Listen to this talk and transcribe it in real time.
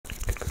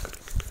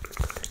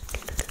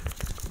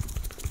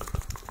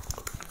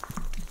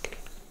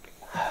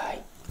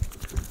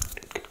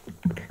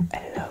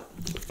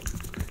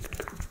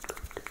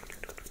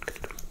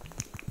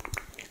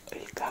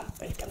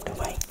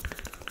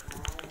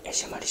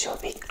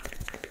Asmrsouvik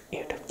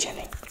YouTube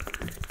channel.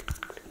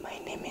 My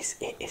name is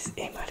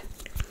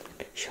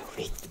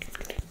Asmrsouvik.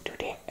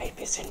 Today I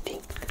presenting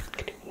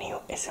new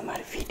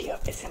SMR video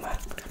SMR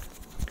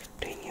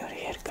doing your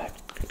haircut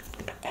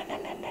and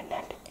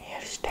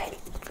hairstyle.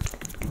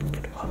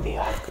 Hope you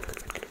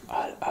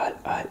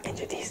all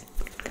enjoy this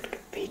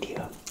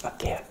video.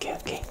 Okay.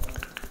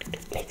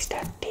 Let's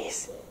start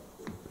this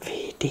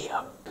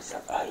video. So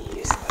I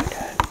use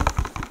water.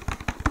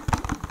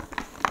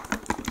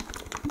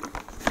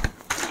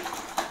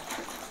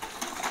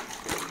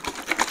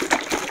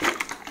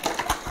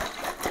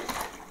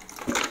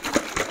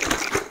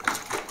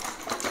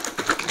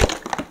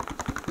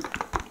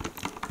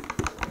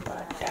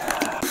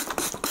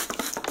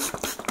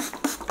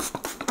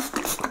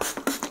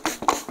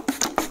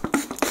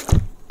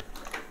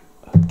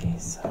 Okay,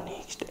 so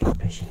next I'm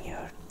brushing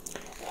your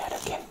hair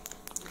again.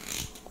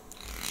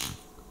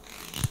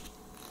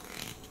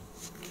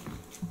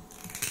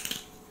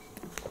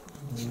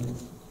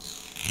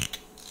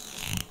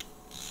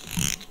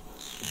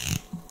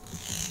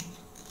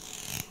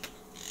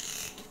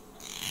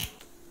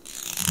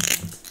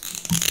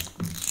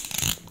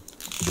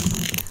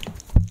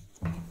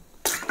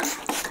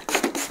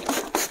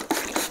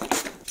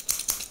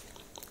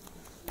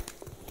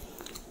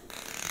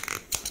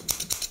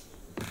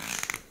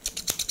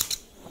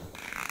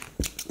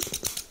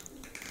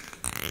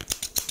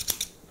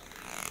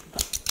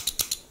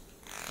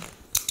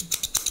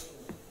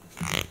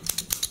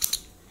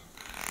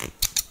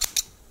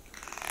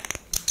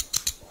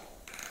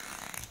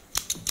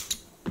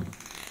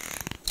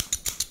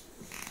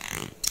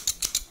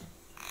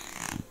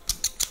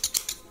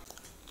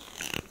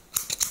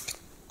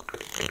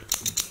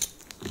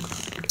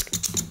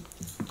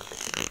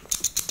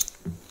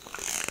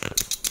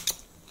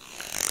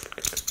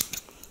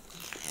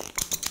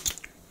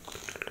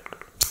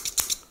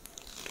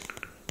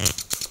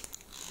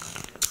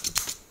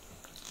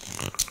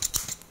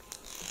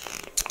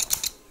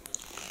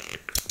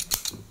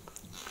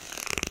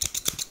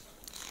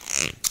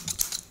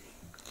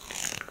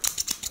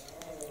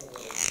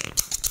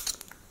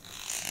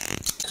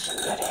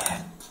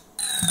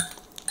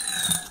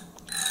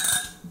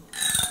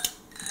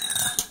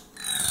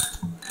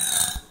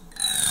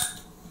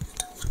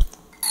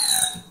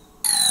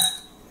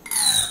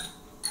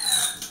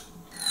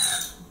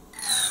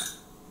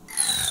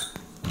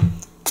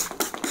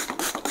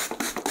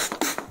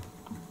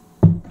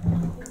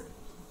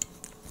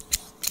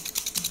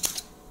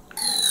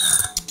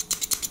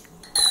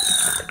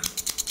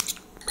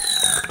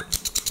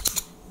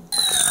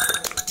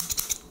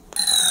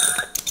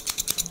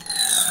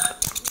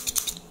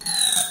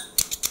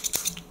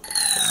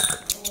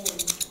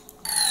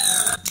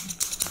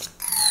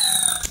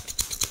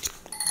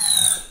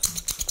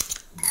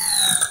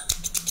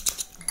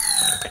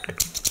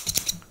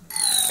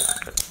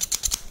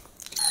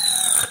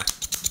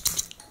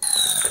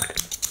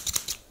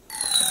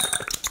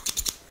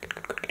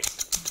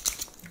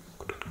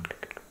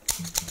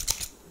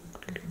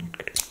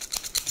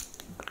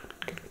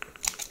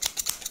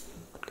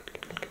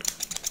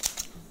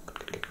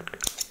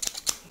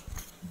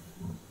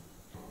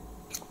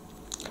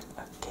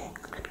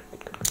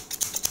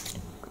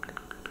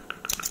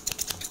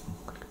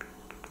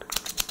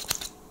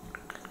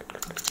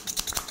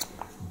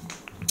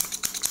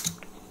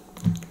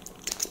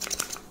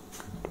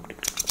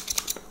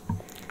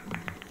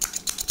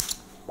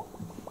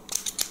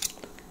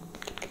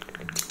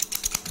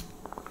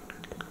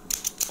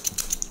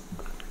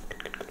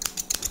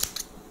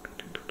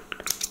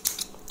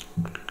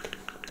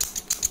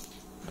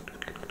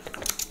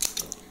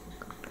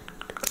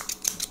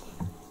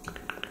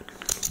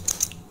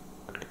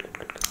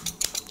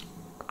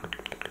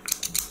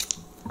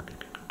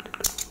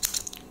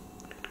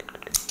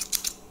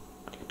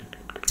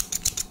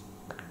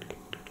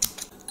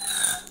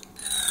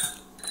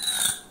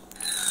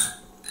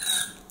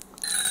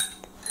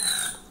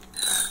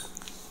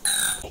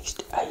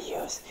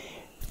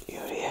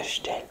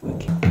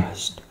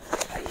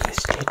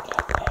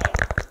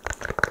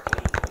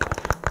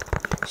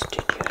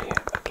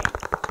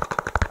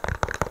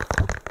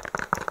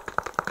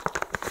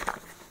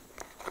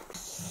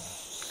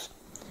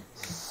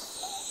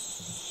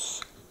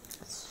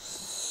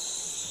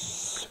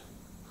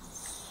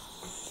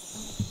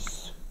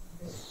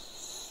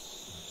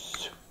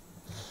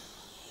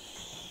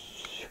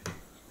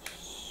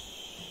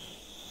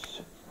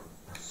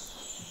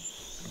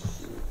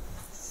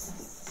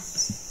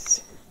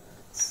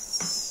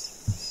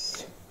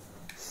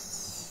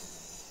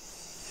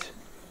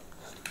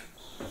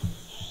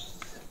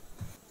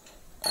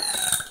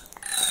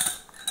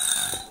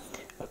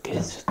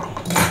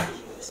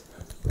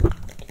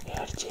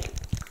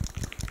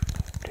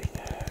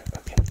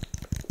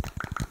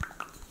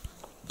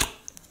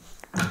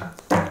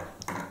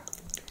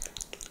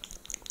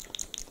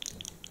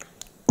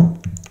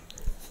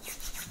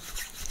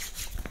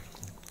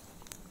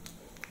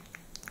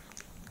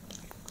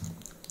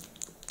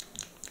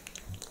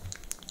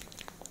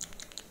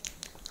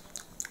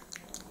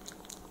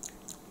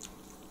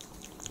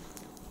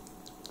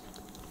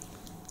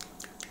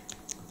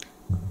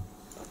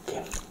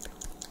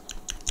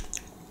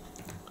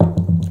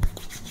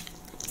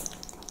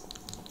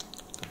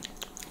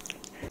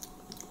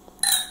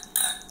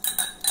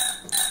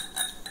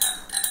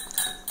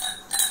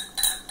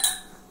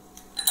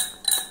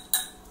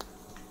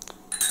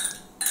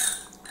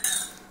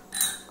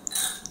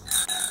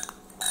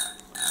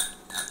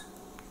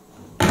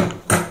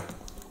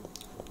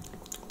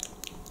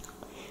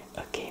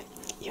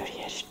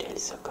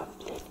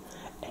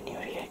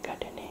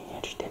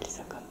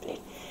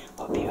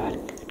 Hope you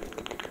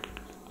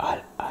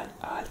are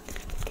all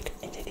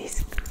enjoy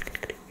this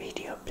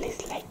video.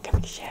 Please like,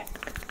 comment, share,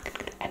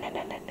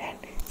 and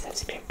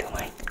subscribe to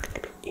my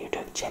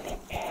YouTube channel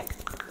and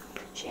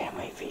share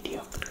my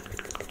video.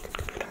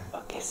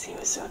 Okay, see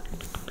you soon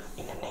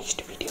in the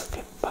next video.